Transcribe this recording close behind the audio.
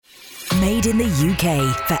Made in the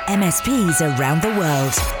UK for MSPs around the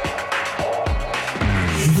world.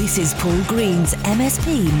 This is Paul Green's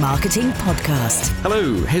MSP Marketing Podcast.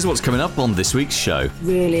 Hello, here's what's coming up on this week's show.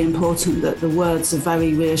 Really important that the words are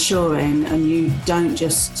very reassuring and you don't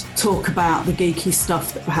just talk about the geeky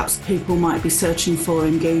stuff that perhaps people might be searching for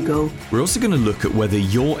in Google. We're also going to look at whether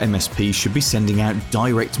your MSP should be sending out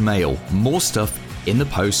direct mail, more stuff in the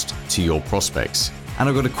post to your prospects. And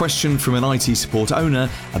I've got a question from an IT support owner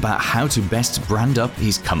about how to best brand up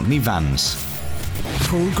his company vans.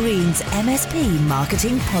 Paul Green's MSP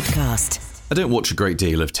Marketing Podcast. I don't watch a great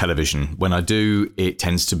deal of television. When I do, it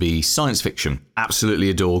tends to be science fiction. Absolutely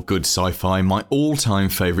adore good sci-fi. My all-time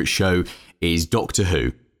favourite show is Doctor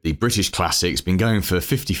Who. The British classic. It's been going for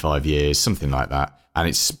 55 years, something like that. And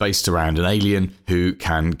it's based around an alien who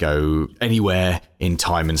can go anywhere in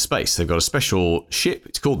time and space. They've got a special ship.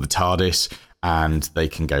 It's called the TARDIS. And they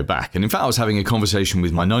can go back. And in fact, I was having a conversation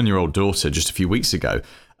with my 9-year-old daughter just a few weeks ago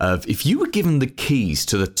of if you were given the keys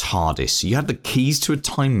to the TARDIS, you had the keys to a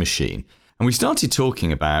time machine, and we started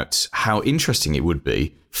talking about how interesting it would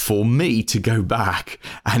be for me to go back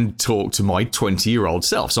and talk to my 20-year-old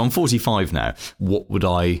self. So I'm 45 now. What would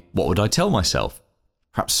I tell myself?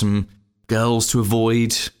 Perhaps some girls to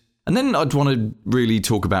avoid. And then I'd want to really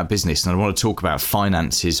talk about business, and I'd want to talk about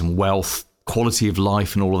finances and wealth, quality of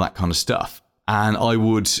life, and all of that kind of stuff. And I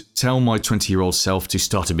would tell my 20-year-old self to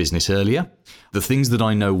start a business earlier. The things that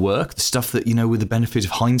I know work, the stuff that, with the benefit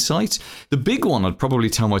of hindsight. The big one I'd probably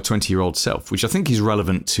tell my 20-year-old self, which I think is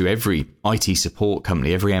relevant to every IT support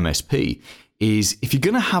company, every MSP, is if you're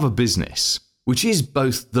going to have a business, which is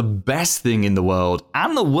both the best thing in the world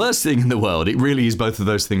and the worst thing in the world, it really is both of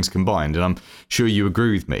those things combined, and I'm sure you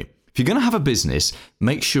agree with me. If you're going to have a business,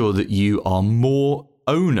 make sure that you are more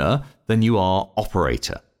owner than you are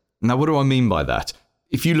operator. Now, what do I mean by that?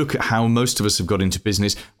 If you look at how most of us have got into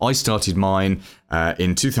business, I started mine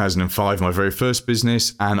in 2005, my very first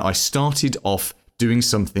business, and I started off doing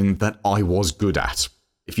something that I was good at.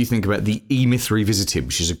 If you think about the E-Myth Revisited,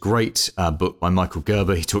 which is a great book by Michael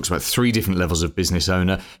Gerber, he talks about 3 different levels of business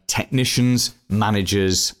owner: technicians,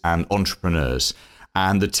 managers, and entrepreneurs.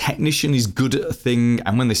 And the technician is good at a thing,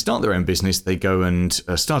 and when they start their own business, they go and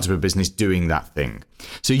start up a business doing that thing.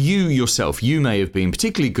 So you yourself, you may have been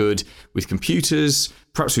particularly good with computers,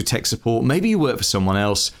 perhaps with tech support, maybe you work for someone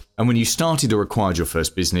else, and when you started or acquired your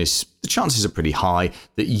first business, the chances are pretty high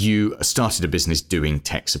that you started a business doing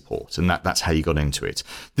tech support, and that's how you got into it.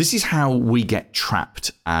 This is how we get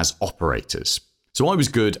trapped as operators. So I was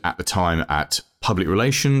good at the time at public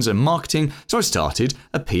relations and marketing, so I started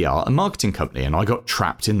a PR and marketing company, and I got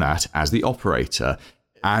trapped in that as the operator.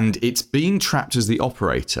 And it's being trapped as the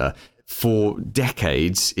operator for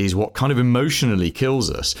decades is what kind of emotionally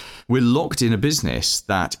kills us. We're locked in a business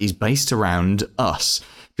that is based around us,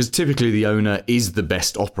 because typically the owner is the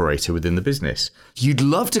best operator within the business. You'd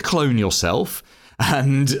love to clone yourself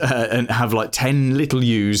and have like 10 little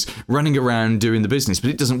yous running around doing the business, but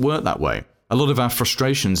it doesn't work that way. A lot of our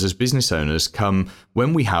frustrations as business owners come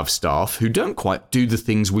when we have staff who don't quite do the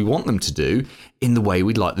things we want them to do in the way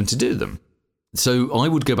we'd like them to do them. So I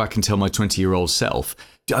would go back and tell my 20-year-old self,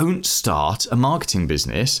 don't start a marketing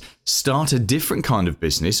business, start a different kind of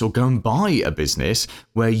business, or go and buy a business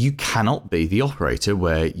where you cannot be the operator,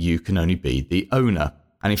 where you can only be the owner.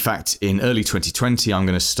 And in fact, in early 2020, I'm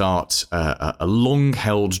going to start a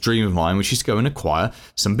long-held dream of mine, which is to go and acquire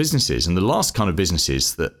some businesses. And the last kind of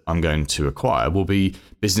businesses that I'm going to acquire will be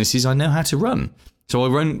businesses I know how to run. So I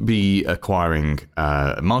won't be acquiring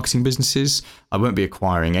marketing businesses. I won't be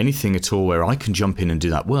acquiring anything at all where I can jump in and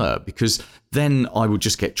do that work, because then I would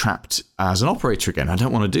just get trapped as an operator again. I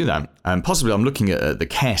don't want to do that. And possibly I'm looking at the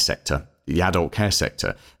care sector, the adult care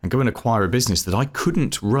sector, and go and acquire a business that I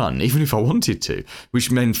couldn't run, even if I wanted to, which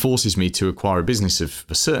then forces me to acquire a business of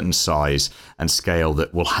a certain size and scale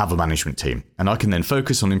that will have a management team. And I can then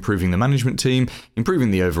focus on improving the management team,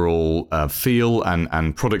 improving the overall feel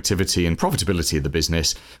and productivity and profitability of the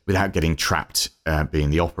business without getting trapped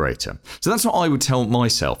being the operator. So that's what I would tell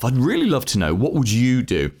myself. I'd really love to know, what would you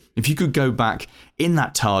do if you could go back in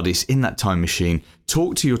that TARDIS, in that time machine,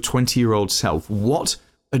 talk to your 20-year-old self? What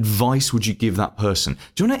advice would you give that person?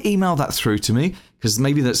 Do you want to email that through to me? Because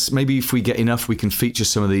maybe if we get enough, we can feature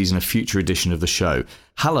some of these in a future edition of the show.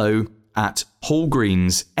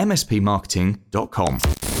 hello@paulgreensmspmarketing.com.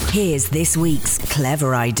 Here's this week's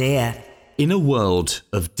clever idea. In a world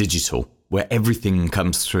of digital, where everything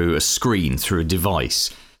comes through a screen, through a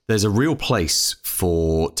device, there's a real place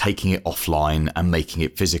for taking it offline and making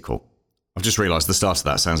it physical. I've just realised the start of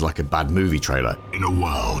that sounds like a bad movie trailer. In a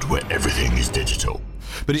world where everything is digital.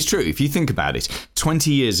 But it's true. If you think about it,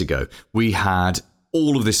 20 years ago, we had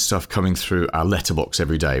all of this stuff coming through our letterbox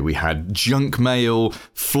every day. We had junk mail,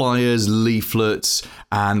 flyers, leaflets,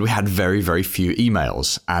 and we had very, very few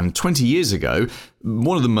emails. And 20 years ago,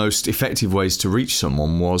 one of the most effective ways to reach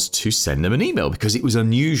someone was to send them an email because it was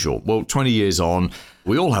unusual. Well, 20 years on,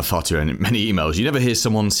 we all have far too many emails. You never hear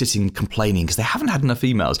someone sitting complaining because they haven't had enough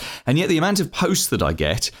emails. And yet the amount of posts that I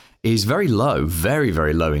get is very low, very,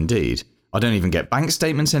 very low indeed. I don't even get bank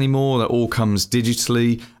statements anymore. That all comes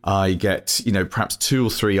digitally. I get, perhaps 2 or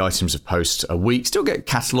 3 items of post a week. Still get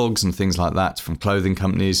catalogs and things like that from clothing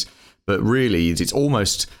companies. But really, it's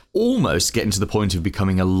almost getting to the point of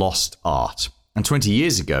becoming a lost art. And 20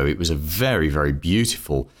 years ago, it was a very, very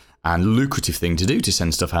beautiful and lucrative thing to do to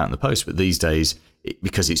send stuff out in the post. But these days,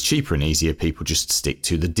 because it's cheaper and easier, people just stick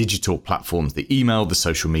to the digital platforms, the email, the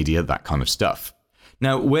social media, that kind of stuff.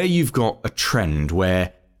 Now, where you've got a trend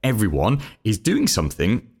where everyone is doing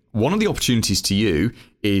something, one of the opportunities to you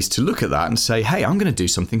is to look at that and say, hey, I'm going to do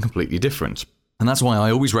something completely different. And that's why I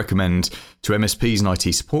always recommend to MSPs and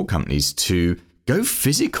IT support companies to go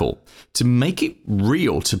physical, to make it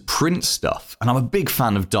real, to print stuff. And I'm a big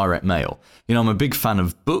fan of direct mail. I'm a big fan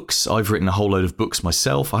of books. I've written a whole load of books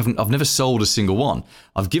myself. I've never sold a single one.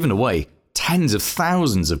 I've given away tens of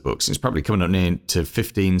thousands of books. It's probably coming up near to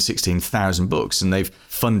 15, 16,000 books, and they've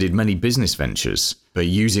funded many business ventures by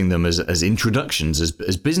using them as introductions, as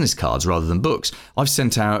business cards rather than books. I've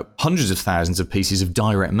sent out hundreds of thousands of pieces of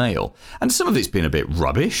direct mail, and some of it's been a bit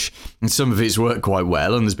rubbish, and some of it's worked quite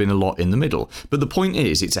well, and there's been a lot in the middle. But the point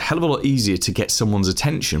is, it's a hell of a lot easier to get someone's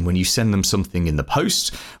attention when you send them something in the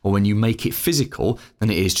post or when you make it physical than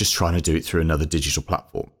it is just trying to do it through another digital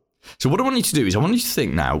platform. So what I want you to do is I want you to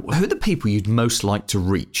think now, who are the people you'd most like to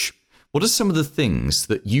reach? What are some of the things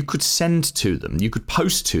that you could send to them, you could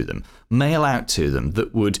post to them, mail out to them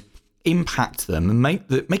that would impact them and make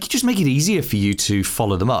it easier for you to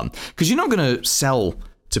follow them up? Because you're not going to sell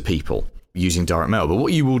to people using direct mail, but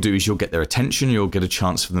what you will do is you'll get their attention, you'll get a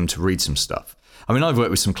chance for them to read some stuff. I mean, I've worked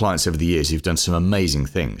with some clients over the years who've done some amazing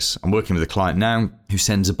things. I'm working with a client now who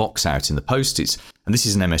sends a box out in the post. And this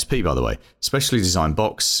is an MSP, by the way, specially designed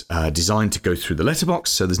box, designed to go through the letterbox.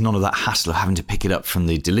 So there's none of that hassle of having to pick it up from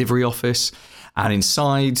the delivery office. And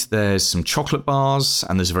inside there's some chocolate bars,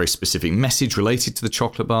 and there's a very specific message related to the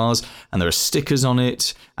chocolate bars, and there are stickers on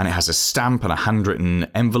it, and it has a stamp and a handwritten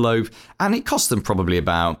envelope, and it costs them probably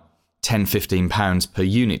about £10-15 per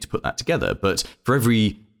unit to put that together. But for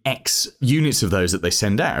every X units of those that they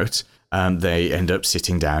send out, they end up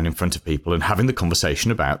sitting down in front of people and having the conversation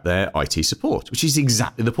about their IT support, which is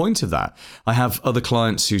exactly the point of that. I have other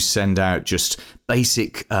clients who send out just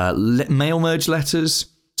basic mail merge letters,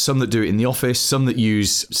 some that do it in the office, some that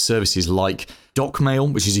use services like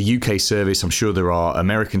DocMail, which is a UK service. I'm sure there are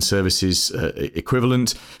American services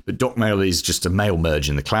equivalent, but DocMail is just a mail merge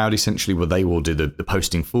in the cloud, essentially, where they will do the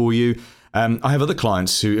posting for you. I have other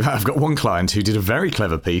clients I've got one client who did a very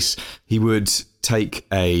clever piece. He would take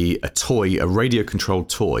a toy, a radio-controlled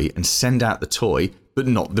toy, and send out the toy, but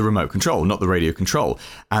not the remote control, not the radio control.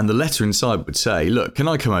 And the letter inside would say, look, can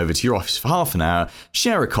I come over to your office for half an hour,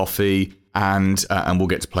 share a coffee, and we'll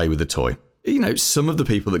get to play with the toy. Some of the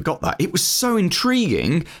people that got that, it was so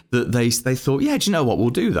intriguing that they thought, yeah, do you know what,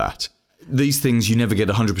 we'll do that. These things, you never get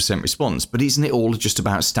 100% response, but isn't it all just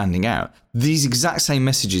about standing out? These exact same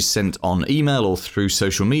messages sent on email or through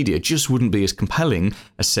social media just wouldn't be as compelling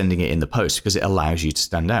as sending it in the post because it allows you to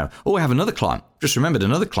stand out. Or I have another client, just remembered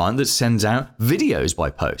another client that sends out videos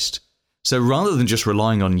by post. So rather than just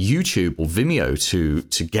relying on YouTube or Vimeo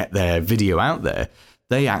to get their video out there,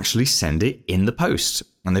 they actually send it in the post.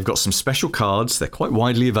 And they've got some special cards. They're quite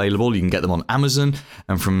widely available. You can get them on Amazon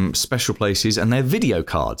and from special places. And they're video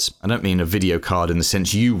cards. I don't mean a video card in the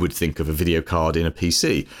sense you would think of a video card in a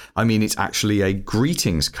PC. I mean, it's actually a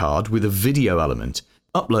greetings card with a video element.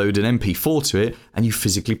 Upload an MP4 to it and you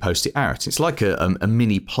physically post it out. It's like a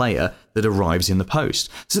mini player that arrives in the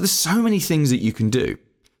post. So there's so many things that you can do.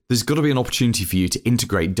 There's got to be an opportunity for you to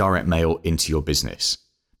integrate direct mail into your business.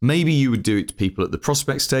 Maybe you would do it to people at the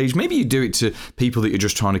prospect stage. Maybe you do it to people that you're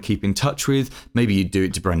just trying to keep in touch with. Maybe you do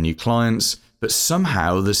it to brand new clients. But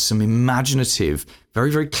somehow there's some imaginative, very,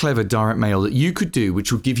 very clever direct mail that you could do,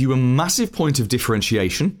 which will give you a massive point of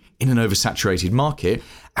differentiation in an oversaturated market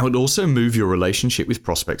and would also move your relationship with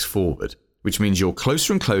prospects forward, which means you're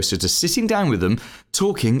closer and closer to sitting down with them,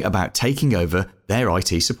 talking about taking over their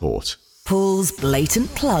IT support. Paul's blatant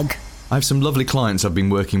plug. I have some lovely clients I've been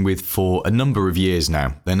working with for a number of years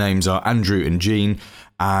now. Their names are Andrew and Jean,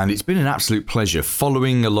 and it's been an absolute pleasure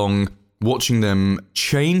following along, watching them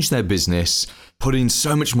change their business, put in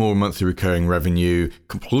so much more monthly recurring revenue,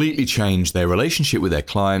 completely change their relationship with their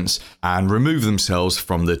clients, and remove themselves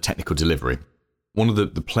from the technical delivery. one of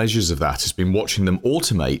the pleasures of that has been watching them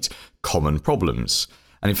automate common problems.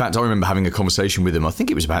 And in fact, I remember having a conversation with them, I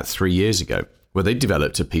think it was about 3 years ago, where they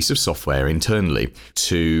developed a piece of software internally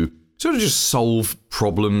to sort of just solve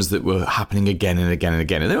problems that were happening again and again and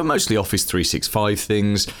again. And they were mostly Office 365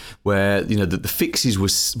 things where, the fixes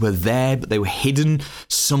were there, but they were hidden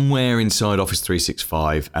somewhere inside Office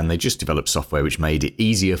 365. And they just developed software which made it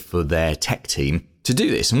easier for their tech team to do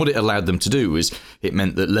this. And what it allowed them to do was it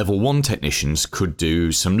meant that level 1 technicians could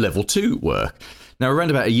do some level 2 work. Now, around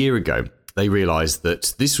about a year ago, they realized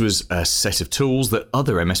that this was a set of tools that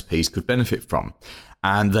other MSPs could benefit from.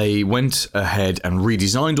 And they went ahead and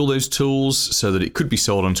redesigned all those tools so that it could be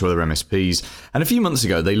sold onto other MSPs. And a few months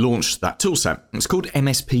ago, they launched that tool set. It's called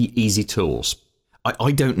MSP Easy Tools.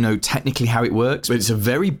 I don't know technically how it works, but it's a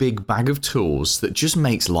very big bag of tools that just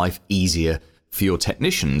makes life easier for your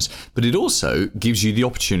technicians. But it also gives you the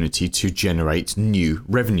opportunity to generate new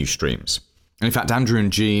revenue streams. And in fact, Andrew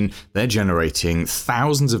and Jean, they're generating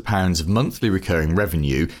thousands of pounds of monthly recurring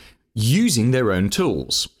revenue using their own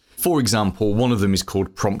tools. For example, one of them is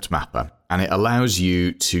called Prompt Mapper, and it allows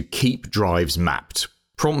you to keep drives mapped.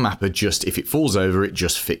 Prompt Mapper just, if it falls over, it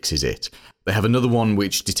just fixes it. They have another one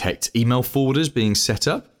which detects email forwarders being set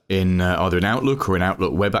up in either an Outlook or an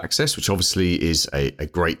Outlook Web Access, which obviously is a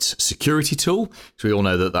great security tool. So we all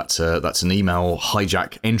know that that's an email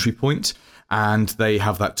hijack entry point. And they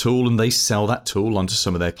have that tool and they sell that tool onto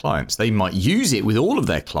some of their clients. They might use it with all of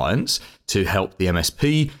their clients to help the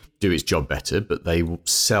MSP do its job better, but they will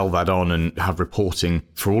sell that on and have reporting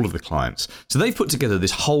for all of the clients. So they've put together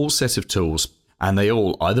this whole set of tools, and they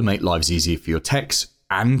all either make lives easier for your techs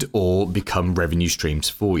and or become revenue streams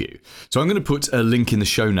for you. So I'm going to put a link in the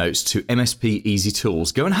show notes to MSP Easy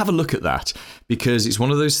Tools. Go and have a look at that, because it's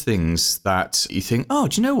one of those things that you think, oh,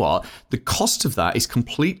 do you know what? The cost of that is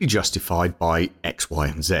completely justified by X, Y,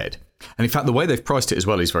 and Z. And in fact, the way they've priced it as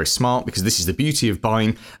well is very smart, because this is the beauty of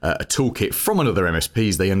buying a toolkit from another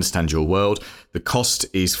MSPs. They understand your world. The cost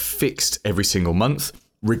is fixed every single month,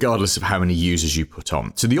 regardless of how many users you put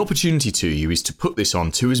on. So the opportunity to you is to put this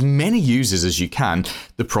on to as many users as you can.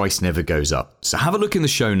 The price never goes up. So have a look in the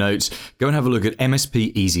show notes. Go and have a look at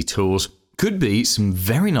MSP Easy Tools. Could be some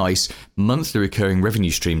very nice monthly recurring revenue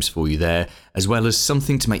streams for you there, as well as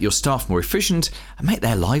something to make your staff more efficient and make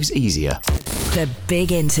their lives easier. The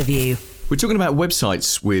Big Interview. We're talking about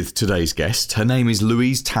websites with today's guest. Her name is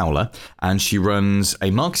Louise Towler, and she runs a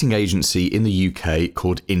marketing agency in the UK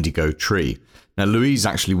called Indigo Tree. Now, Louise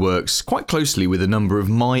actually works quite closely with a number of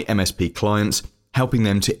my MSP clients, helping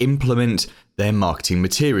them to implement their marketing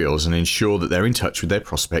materials and ensure that they're in touch with their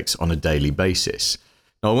prospects on a daily basis.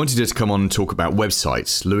 Now, I wanted her to come on and talk about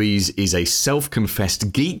websites. Louise is a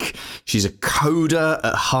self-confessed geek. She's a coder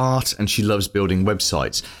at heart, and she loves building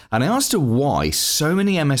websites. And I asked her why so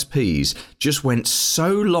many MSPs just went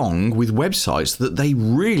so long with websites that they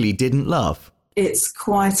really didn't love. It's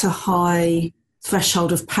quite a high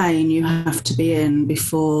threshold of pain you have to be in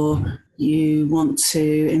before you want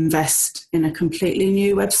to invest in a completely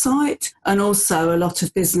new website. And also a lot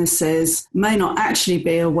of businesses may not actually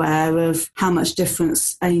be aware of how much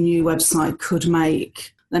difference a new website could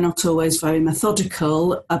make. They're not always very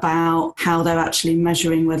methodical about how they're actually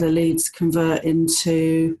measuring whether leads convert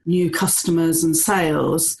into new customers and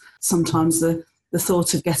sales. Sometimes the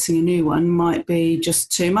thought of getting a new one might be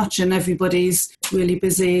just too much, and everybody's really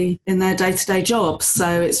busy in their day-to-day jobs.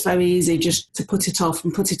 So it's very easy just to put it off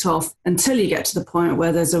until you get to the point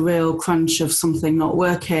where there's a real crunch of something not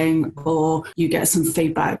working, or you get some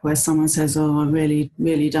feedback where someone says, oh, I really,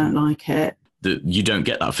 really don't like it. You don't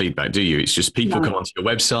get that feedback, do you? It's just people come onto your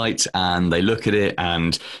website and they look at it,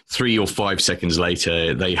 and 3 or 5 seconds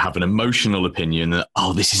later, they have an emotional opinion that,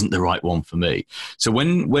 oh, this isn't the right one for me. So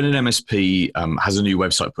when an MSP has a new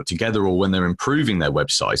website put together, or when they're improving their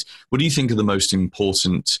website, what do you think are the most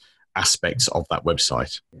important aspects of that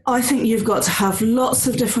website? I think you've got to have lots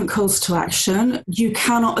of different calls to action. You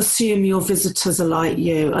cannot assume your visitors are like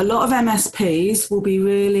you. A lot of MSPs will be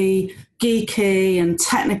really geeky and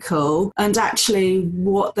technical, and actually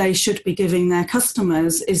what they should be giving their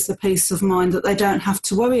customers is the peace of mind that they don't have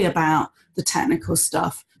to worry about the technical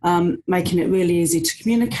stuff, making it really easy to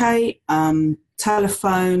communicate,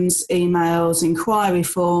 telephones, emails, inquiry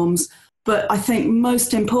forms. But I think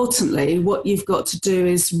most importantly, what you've got to do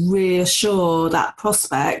is reassure that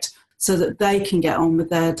prospect so that they can get on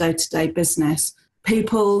with their day-to-day business.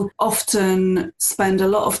 people often spend a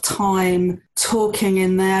lot of time talking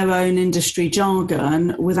in their own industry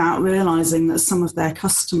jargon without realising that some of their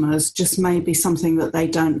customers just may be something that they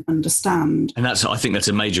don't understand. And I think that's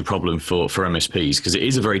a major problem for MSPs, because it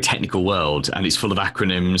is a very technical world and it's full of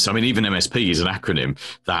acronyms. I mean, even MSP is an acronym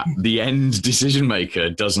that the end decision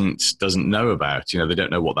maker doesn't know about. They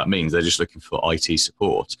don't know what that means. They're just looking for IT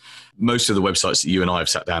support. Most of the websites that you and I have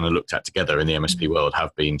sat down and looked at together in the MSP world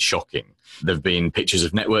have been shocking. There have been pictures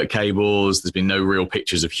of network cables. There's been no real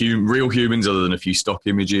pictures of real humans other than a few stock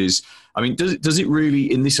images. I mean, does it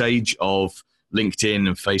really, in this age of LinkedIn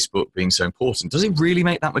and Facebook being so important, does it really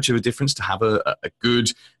make that much of a difference to have a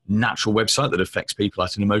good, natural website that affects people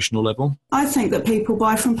at an emotional level? I think that people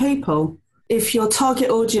buy from people. If your target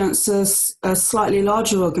audience is slightly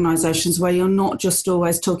larger organisations where you're not just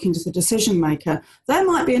always talking to the decision maker, there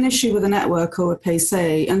might be an issue with a network or a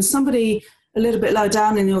PC, and somebody a little bit low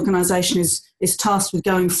down in the organisation is tasked with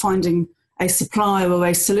finding a supplier or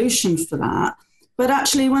a solution for that. But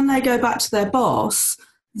actually, when they go back to their boss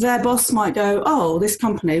might go, oh, this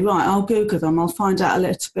company, right, I'll Google them, I'll find out a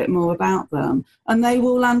little bit more about them. And they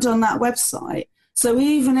will land on that website. So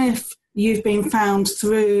even if you've been found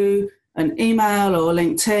through an email or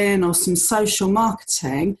LinkedIn or some social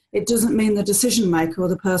marketing, it doesn't mean the decision maker or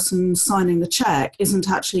the person signing the check isn't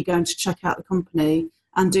actually going to check out the company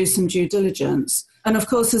and do some due diligence. And of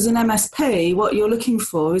course, as an MSP, what you're looking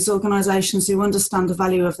for is organisations who understand the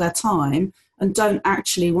value of their time and don't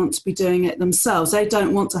actually want to be doing it themselves. They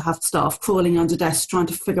don't want to have staff crawling under desks trying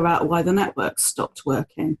to figure out why the network stopped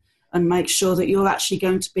working, and make sure that you're actually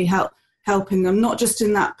going to be helping them, not just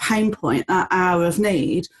in that pain point, that hour of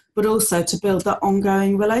need, but also to build that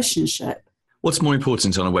ongoing relationship. What's more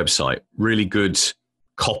important on a website? Really good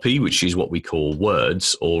copy, which is what we call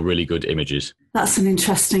words, or really good images? That's an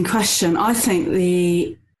interesting question. I think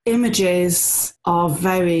the images are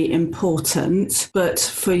very important, but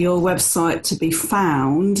for your website to be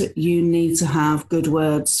found, you need to have good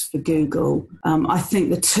words for Google. I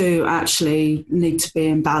think the two actually need to be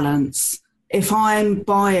in balance. If I'm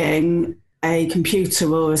buying a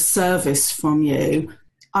computer or a service from you,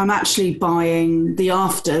 I'm actually buying the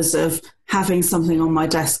afters of having something on my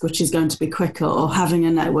desk which is going to be quicker, or having a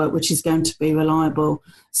network which is going to be reliable.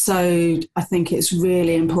 So I think it's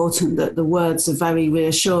really important that the words are very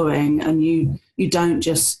reassuring, and you don't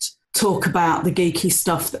just talk about the geeky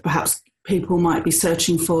stuff that perhaps people might be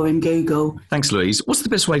searching for in Google. Thanks, Louise. What's the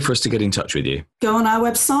best way for us to get in touch with you? Go on our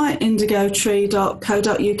website,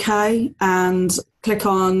 indigotree.co.uk, and click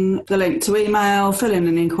on the link to email, fill in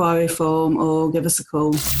an inquiry form, or give us a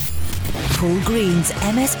call. Paul Green's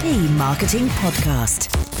MSP Marketing Podcast.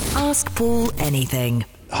 Ask Paul anything.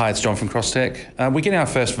 Hi, it's John from Crosstech. We're getting our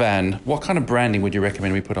first van. What kind of branding would you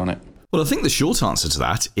recommend we put on it? Well, I think the short answer to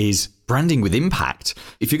that is branding with impact.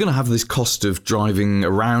 If you're going to have this cost of driving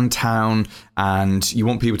around town and you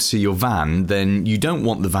want people to see your van, then you don't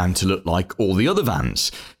want the van to look like all the other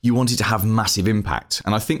vans. You want it to have massive impact.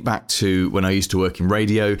 And I think back to when I used to work in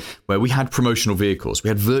radio, where we had promotional vehicles. We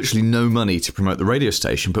had virtually no money to promote the radio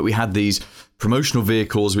station, but we had these promotional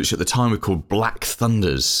vehicles, which at the time were called Black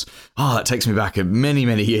Thunders. That takes me back many,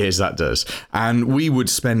 many years, that does. And we would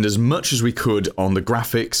spend as much as we could on the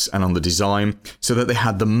graphics and on the design so that they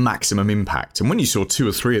had the maximum impact. And when you saw 2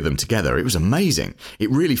 or 3 of them together, it was amazing. It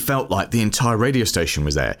really felt like the entire radio station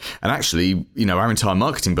was there. And actually, our entire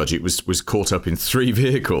marketing budget was caught up in 3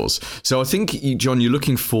 vehicles. So I think, John, you're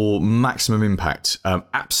looking for maximum impact.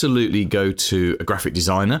 Absolutely go to a graphic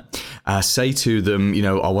designer. Say to them,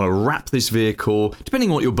 I want to wrap this vehicle, depending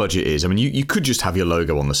on what your budget is. I mean, you could just have your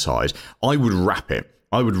logo on the side. I would wrap it.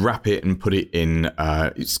 And put it in,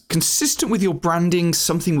 it's consistent with your branding,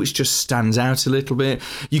 something which just stands out a little bit.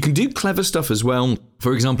 You can do clever stuff as well.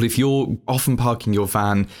 For example, if you're often parking your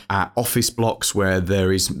van at office blocks where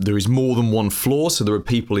there is more than one floor, so there are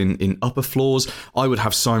people in upper floors, I would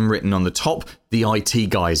have sign written on the top, the IT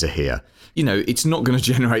guys are here. It's not going to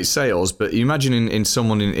generate sales, but you imagine in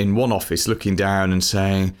someone in one office looking down and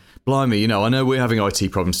saying, blimey, I know we're having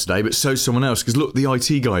IT problems today, but so's someone else, because look, the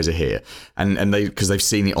IT guys are here, and because they've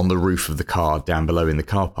seen it on the roof of the car down below in the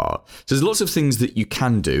car park. So there's lots of things that you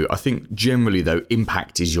can do. I think generally, though,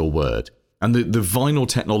 impact is your word. And the vinyl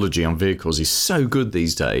technology on vehicles is so good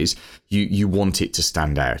these days. you want it to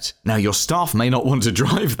stand out. Now, your staff may not want to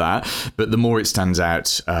drive that, but the more it stands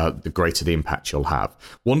out, the greater the impact you'll have.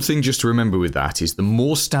 One thing just to remember with that is the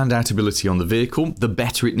more standout ability on the vehicle, the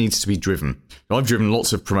better it needs to be driven. I've driven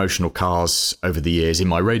lots of promotional cars over the years in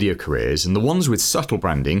my radio careers, and the ones with subtle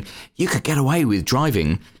branding, you could get away with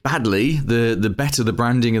driving badly. The better the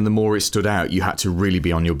branding and the more it stood out, you had to really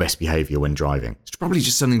be on your best behaviour when driving. It's probably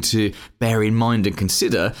just something to bear in mind and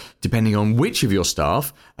consider, depending on which of your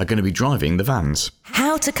staff are going to be driving the vans.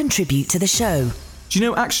 How to contribute to the show. Do you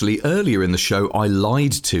know, actually, earlier in the show, I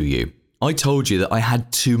lied to you. I told you that I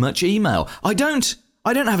had too much email. I don't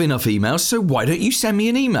have enough emails, so why don't you send me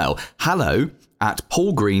an email?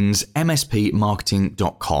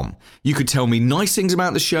 hello@paulgreensmspmarketing.com. You could tell me nice things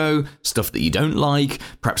about the show, stuff that you don't like,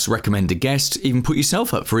 perhaps recommend a guest, even put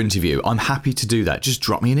yourself up for interview. I'm happy to do that. Just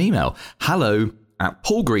drop me an email.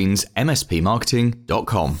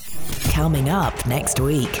 hello@paulgreensmspmarketing.com. Coming up next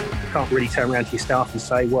week. You can't really turn around to your staff and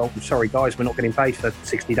say, well, sorry guys, we're not getting paid for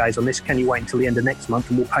 60 days on this. Can you wait until the end of next month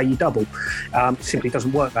and we'll pay you double? It simply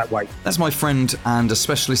doesn't work that way. That's my friend and a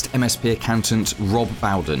specialist MSP accountant, Rob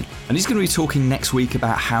Bowden. And he's going to be talking next week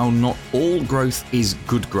about how not all growth is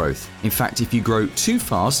good growth. In fact, if you grow too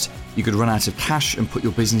fast, you could run out of cash and put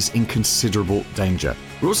your business in considerable danger.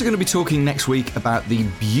 We're also going to be talking next week about the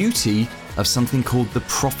beauty of something called the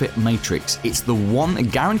profit matrix. It's the one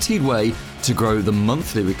guaranteed way to grow the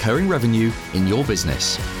monthly recurring revenue in your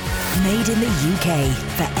business. Made in the UK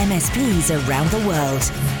for MSPs around the world.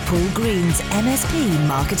 Paul Green's MSP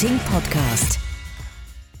Marketing Podcast.